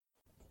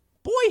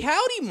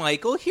howdy,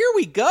 Michael. Here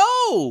we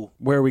go.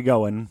 Where are we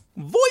going?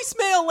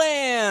 Voicemail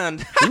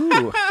land.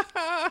 Ooh.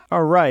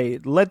 All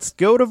right, let's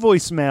go to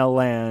voicemail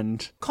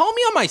land. Call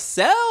me on my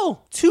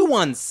cell.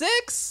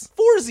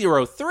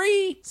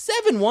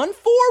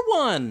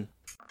 216-403-7141.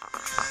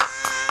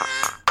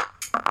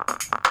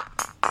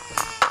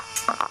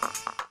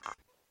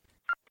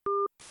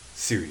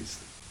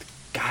 Seriously, the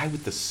guy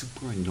with the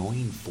super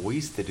annoying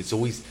voice that is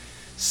always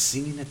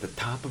singing at the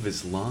top of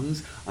his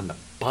lungs on the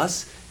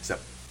bus as it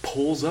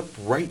pulls up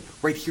right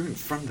here in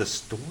front of the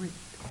store?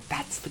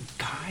 That's the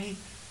guy?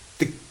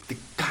 The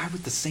guy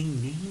with the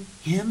same name?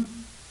 Him?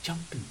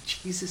 Jumping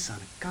Jesus on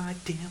a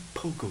goddamn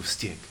pogo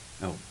stick.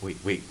 Oh, wait.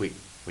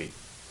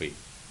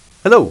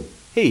 Hello.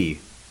 Hey,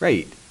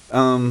 right.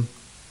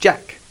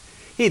 Jack.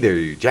 Hey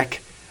there,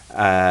 Jack.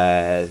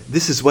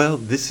 This is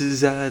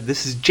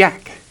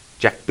Jack.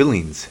 Jack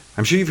Billings.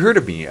 I'm sure you've heard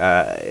of me.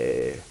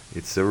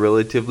 It's a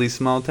relatively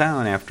small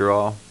town after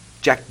all.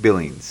 Jack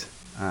Billings.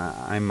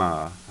 I'm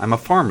a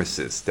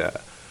pharmacist,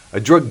 a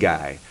drug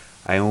guy.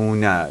 I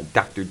own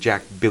Dr.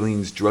 Jack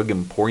Billings Drug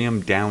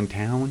Emporium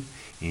downtown,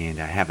 and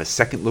I have a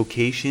second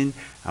location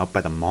out by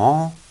the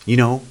mall. You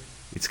know,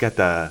 it's got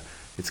the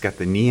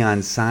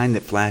neon sign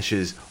that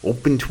flashes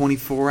open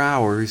 24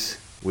 hours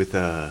with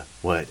a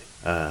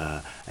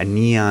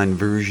neon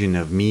version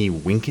of me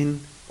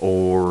winking.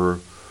 Or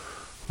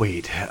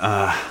wait,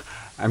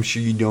 I'm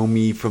sure you know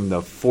me from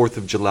the 4th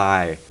of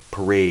July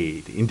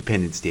parade,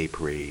 Independence Day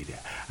parade.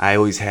 I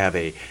always have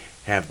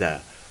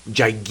the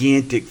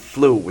gigantic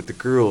float with the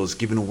girls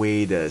giving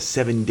away the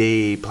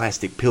 7-day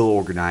plastic pill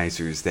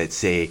organizers that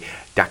say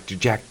Dr.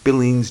 Jack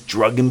Billings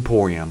Drug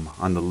Emporium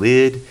on the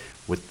lid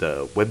with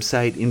the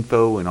website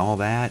info and all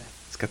that.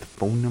 It's got the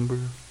phone number.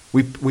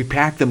 We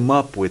pack them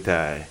up with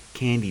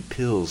candy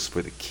pills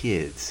for the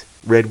kids.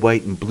 Red,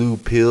 white, and blue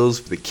pills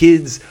for the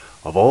kids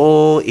of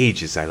all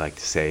ages, I like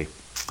to say.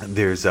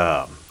 There's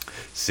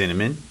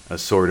cinnamon, a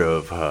sort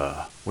of,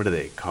 what do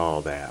they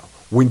call that?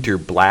 Winter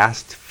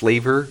blast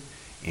flavor.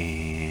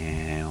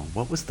 And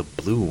what was the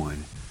blue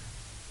one?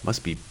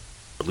 Must be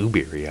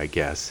blueberry, I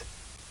guess.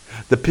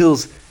 The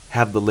pills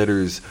have the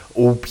letters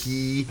OP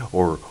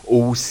or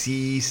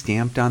OC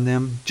stamped on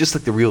them, just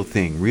like the real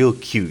thing. Real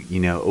cute, you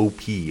know,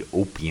 OP,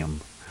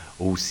 opium,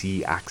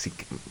 OC, oxy.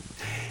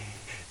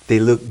 They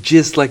look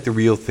just like the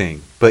real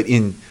thing, but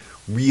in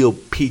real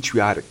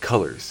patriotic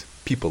colors.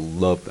 People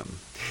love them.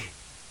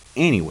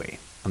 Anyway,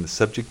 on the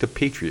subject of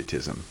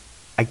patriotism,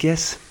 I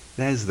guess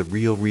that is the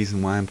real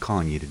reason why I'm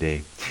calling you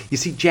today. You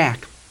see,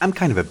 Jack, I'm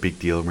kind of a big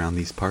deal around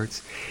these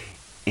parts.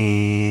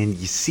 And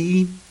you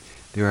see,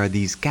 there are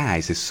these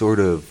guys, a sort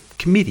of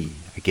committee,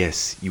 I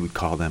guess you would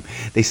call them.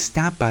 They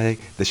stopped by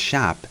the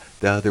shop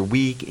the other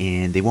week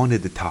and they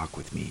wanted to talk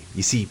with me.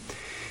 You see,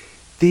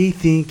 they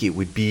think it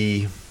would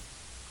be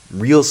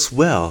real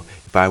swell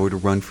if I were to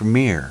run for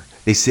mayor.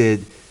 They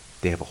said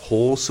they have a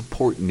whole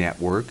support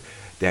network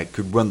that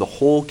could run the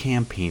whole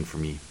campaign for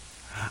me.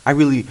 I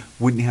really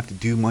wouldn't have to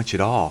do much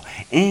at all.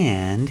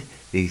 And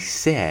they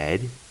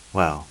said,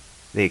 well,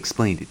 they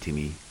explained it to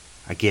me.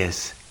 I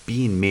guess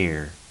being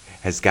mayor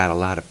has got a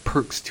lot of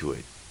perks to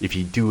it if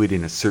you do it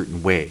in a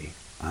certain way.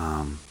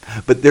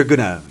 But they're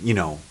gonna,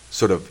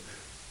 sort of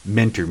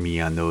mentor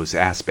me on those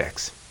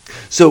aspects.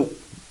 So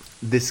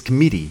this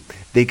committee,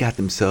 they got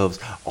themselves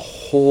a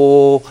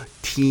whole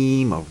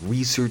team of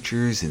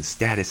researchers and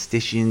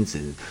statisticians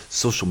and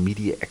social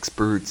media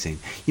experts and,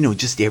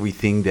 just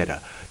everything that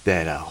a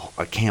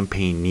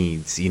campaign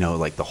needs,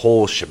 like the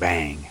whole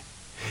shebang.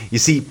 You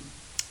see,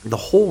 the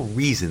whole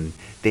reason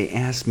they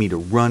asked me to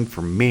run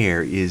for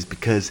mayor is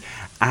because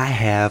I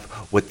have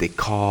what they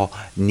call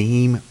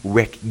name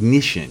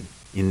recognition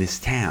in this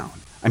town.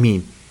 I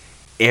mean,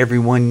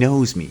 everyone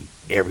knows me.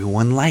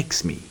 Everyone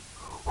likes me.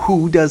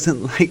 Who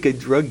doesn't like a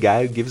drug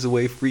guy who gives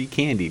away free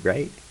candy,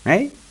 right?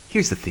 Right?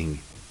 Here's the thing.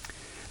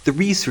 The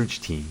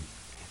research team,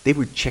 they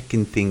were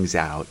checking things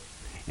out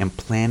and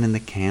planning the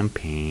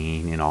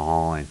campaign and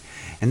all, and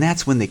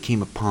that's when they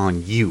came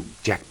upon you,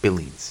 Jack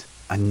Billings.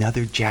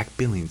 Another Jack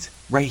Billings,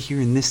 right here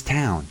in this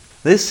town.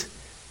 This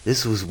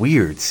was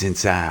weird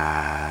since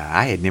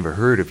I had never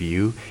heard of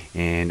you,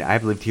 and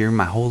I've lived here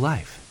my whole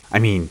life. I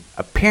mean,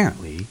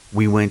 apparently,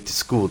 we went to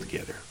school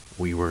together.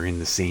 We were in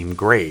the same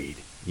grade.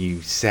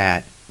 You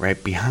sat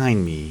right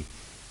behind me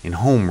in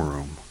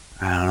homeroom.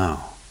 I don't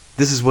know.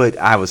 This is what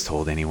I was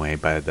told anyway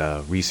by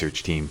the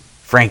research team.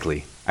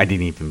 Frankly, I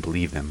didn't even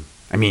believe them.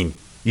 I mean,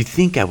 you'd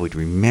think I would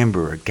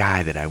remember a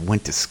guy that I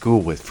went to school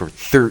with for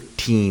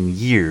 13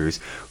 years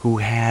who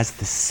has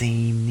the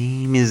same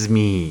name as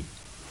me.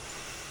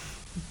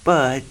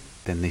 But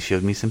then they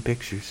showed me some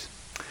pictures.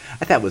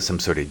 I thought it was some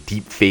sort of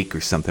deep fake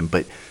or something,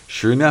 but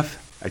sure enough,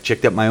 I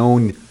checked out my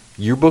own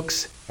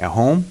yearbooks at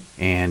home,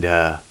 and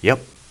yep,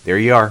 there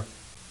you are,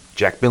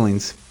 Jack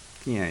Billings.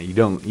 Yeah, you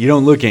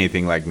don't look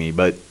anything like me,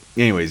 but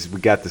anyways, we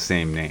got the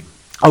same name.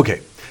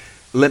 Okay,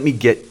 let me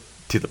get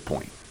to the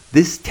point.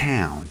 This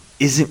town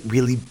isn't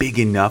really big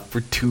enough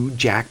for two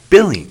Jack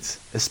Billings,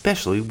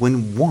 especially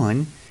when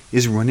one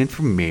is running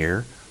for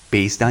mayor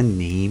based on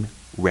name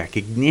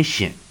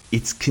recognition.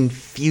 It's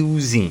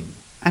confusing.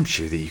 I'm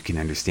sure that you can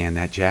understand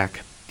that,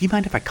 Jack. Do you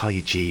mind if I call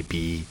you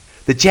JB?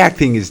 The Jack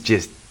thing is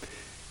just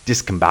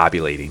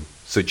discombobulating.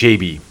 So,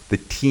 JB, the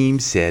team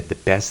said the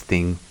best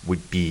thing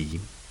would be,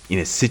 in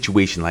a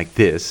situation like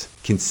this,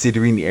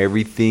 considering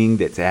everything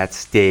that's at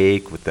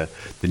stake with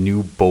the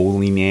new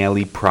bowling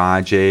alley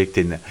project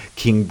and the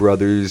King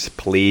Brothers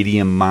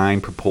Palladium mine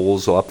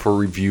proposal up for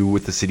review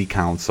with the city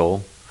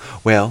council,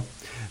 well,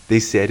 they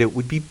said it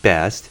would be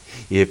best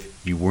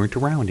if you weren't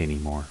around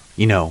anymore.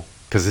 You know,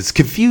 because it's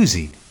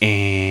confusing.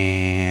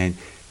 And,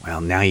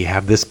 well, now you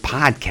have this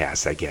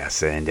podcast, I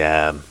guess. And,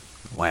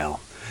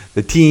 well,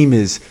 the team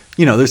is,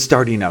 they're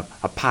starting a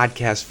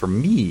podcast for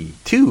me,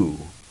 too.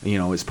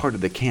 As part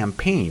of the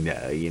campaign,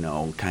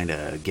 kind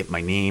of get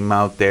my name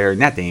out there.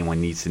 Not that anyone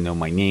needs to know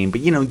my name,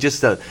 but,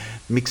 just to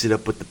mix it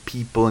up with the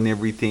people and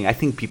everything. I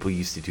think people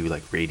used to do,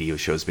 like, radio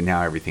shows, but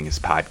now everything is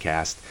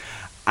podcast.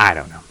 I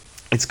don't know.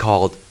 It's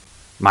called,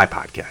 my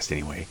podcast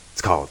anyway,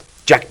 it's called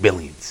Jack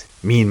Billings,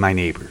 Me and My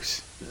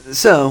Neighbors.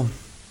 So,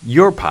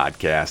 your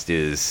podcast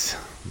is,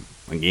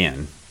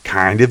 again,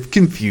 kind of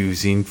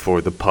confusing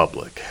for the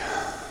public.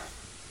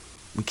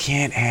 We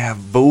can't have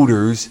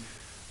voters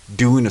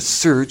doing a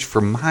search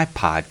for my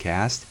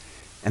podcast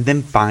and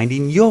then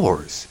finding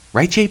yours.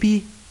 Right,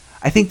 JB?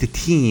 I think the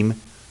team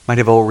might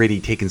have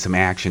already taken some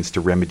actions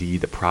to remedy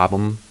the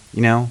problem,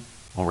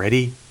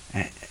 already.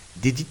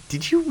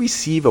 Did you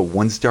receive a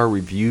 1-star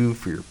review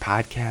for your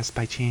podcast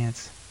by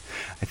chance?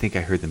 I think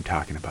I heard them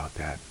talking about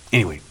that.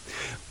 Anyway,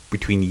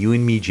 between you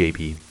and me,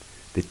 JB,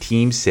 the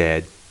team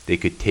said they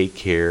could take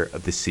care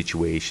of the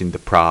situation, the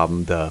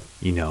problem,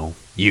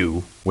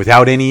 you,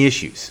 without any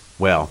issues.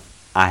 Well,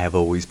 I have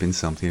always been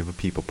something of a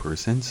people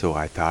person, so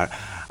I thought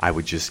I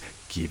would just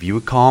give you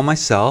a call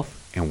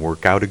myself and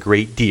work out a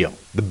great deal.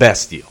 The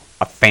best deal.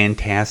 A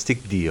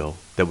fantastic deal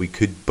that we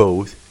could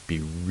both be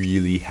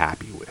really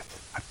happy with.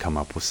 I've come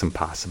up with some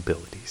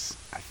possibilities.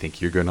 I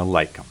think you're going to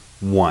like them.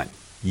 1,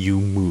 you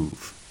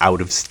move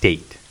out of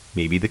state.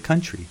 Maybe the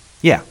country.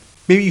 Yeah,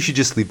 maybe you should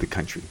just leave the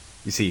country.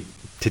 You see,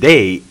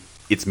 today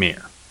it's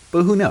mayor.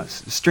 But who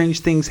knows?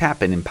 Strange things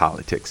happen in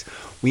politics.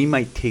 We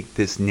might take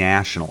this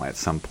national at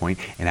some point,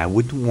 and I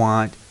wouldn't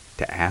want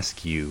to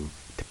ask you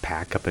to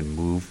pack up and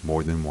move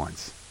more than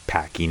once.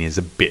 Packing is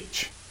a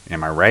bitch.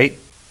 Am I right?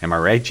 Am I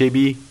right,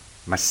 JB?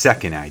 My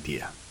second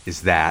idea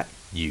is that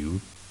you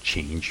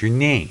change your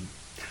name.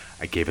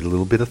 I gave it a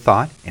little bit of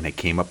thought, and I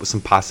came up with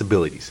some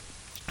possibilities.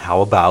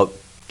 How about,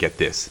 get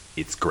this,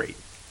 it's great,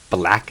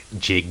 Black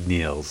Jig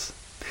Nils.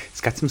 It's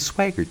got some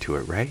swagger to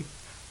it, right?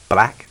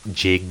 Black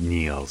Jig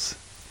Nils.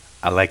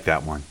 I like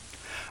that one.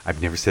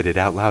 I've never said it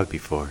out loud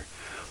before.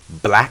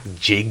 Black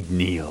Jig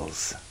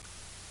Nils.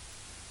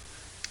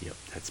 Yep,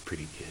 that's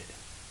pretty good.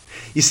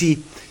 You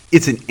see,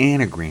 it's an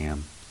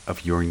anagram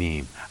of your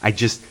name. I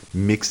just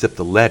mixed up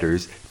the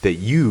letters that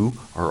you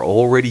are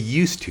already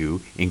used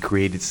to and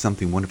created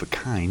something one of a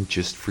kind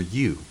just for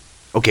you.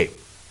 Okay,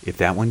 if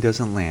that one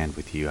doesn't land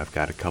with you, I've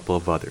got a couple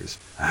of others.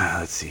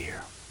 Let's see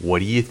here. What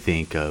do you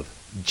think of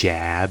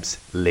Jabs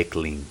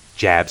Lickling?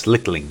 Jabs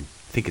Lickling.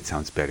 I think it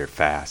sounds better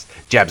fast.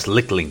 Jabs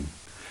Lickling.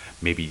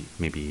 Maybe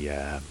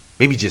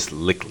just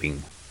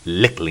Lickling.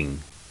 Lickling.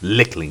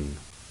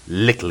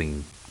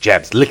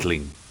 Jabs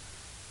Lickling.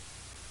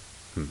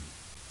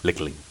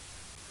 Lickling.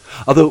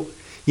 Although,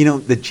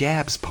 the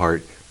jabs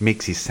part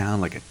makes you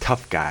sound like a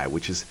tough guy,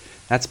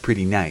 that's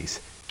pretty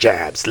nice.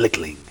 Jabs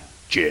Lickling.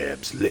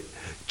 Jabs Lickling.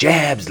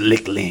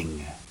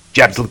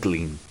 Jabs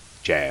Lickling.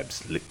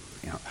 Jabs Lick.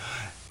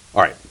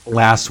 All right,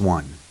 last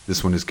one.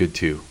 This one is good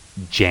too.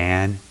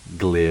 Jan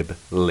Glib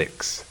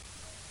Licks.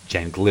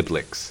 Jan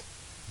Gliblix.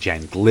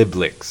 Jan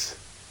Gliblix.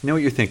 You know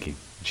what you're thinking?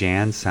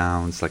 Jan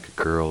sounds like a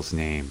girl's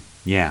name.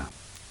 Yeah,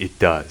 it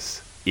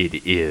does.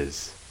 It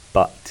is.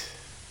 But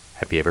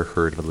have you ever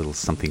heard of a little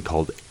something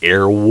called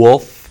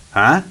Airwolf?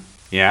 Huh?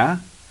 Yeah,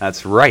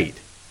 that's right.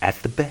 At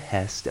the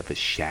behest of a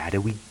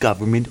shadowy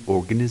government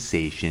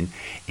organization,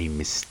 a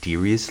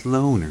mysterious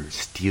loner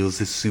steals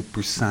a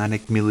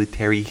supersonic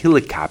military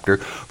helicopter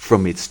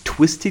from its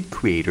twisted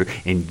creator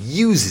and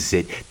uses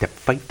it to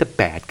fight the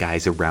bad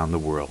guys around the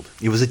world.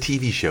 It was a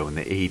TV show in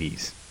the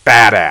 80s.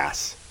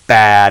 Badass.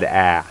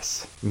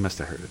 Badass. You must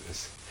have heard of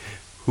this.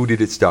 Who did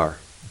it star?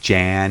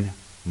 Jan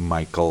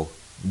Michael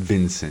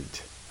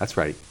Vincent. That's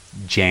right.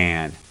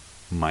 Jan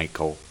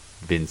Michael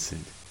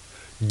Vincent.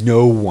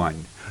 No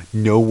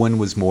one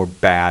was more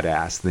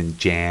badass than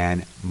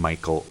Jan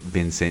Michael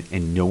Vincent,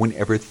 and no one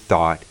ever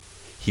thought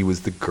he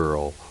was the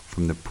girl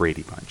from the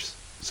Brady Bunch.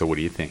 So what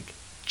do you think?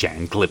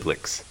 Jan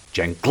Gliblix.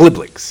 Jan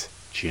Gliblix.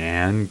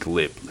 Jan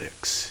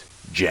Gliblix.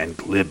 Jan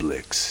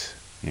Gliblix.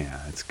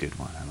 Yeah, that's a good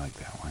one. I like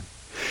that one.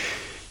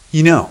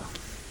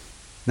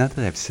 Now that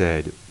I've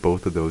said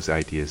both of those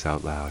ideas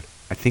out loud,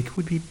 I think it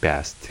would be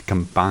best to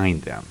combine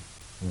them.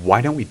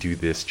 Why don't we do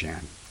this,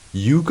 Jan?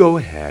 You go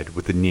ahead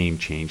with the name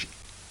change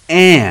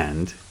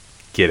and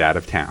get out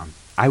of town.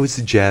 I would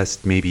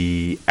suggest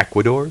maybe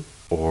Ecuador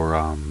or,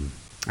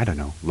 I don't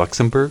know,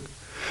 Luxembourg.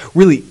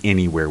 Really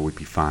anywhere would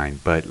be fine,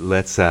 but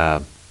let's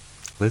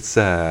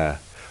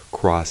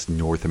across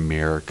North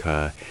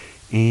America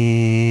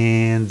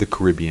and the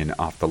Caribbean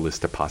off the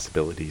list of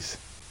possibilities.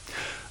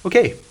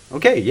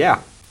 Okay,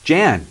 yeah.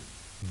 Jan,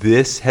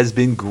 this has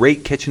been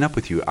great catching up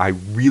with you. I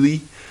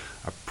really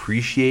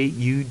appreciate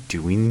you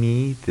doing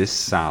me this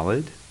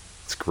solid.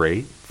 It's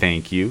great.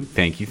 Thank you.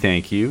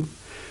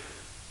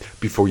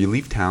 Before you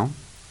leave town,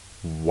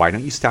 why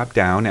don't you stop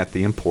down at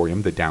the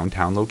Emporium, the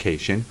downtown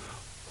location?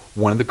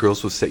 One of the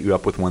girls will set you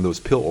up with one of those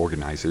pill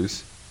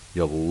organizers.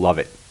 You'll love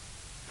it.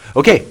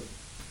 Okay.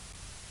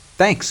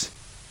 Thanks.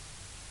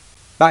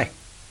 Bye.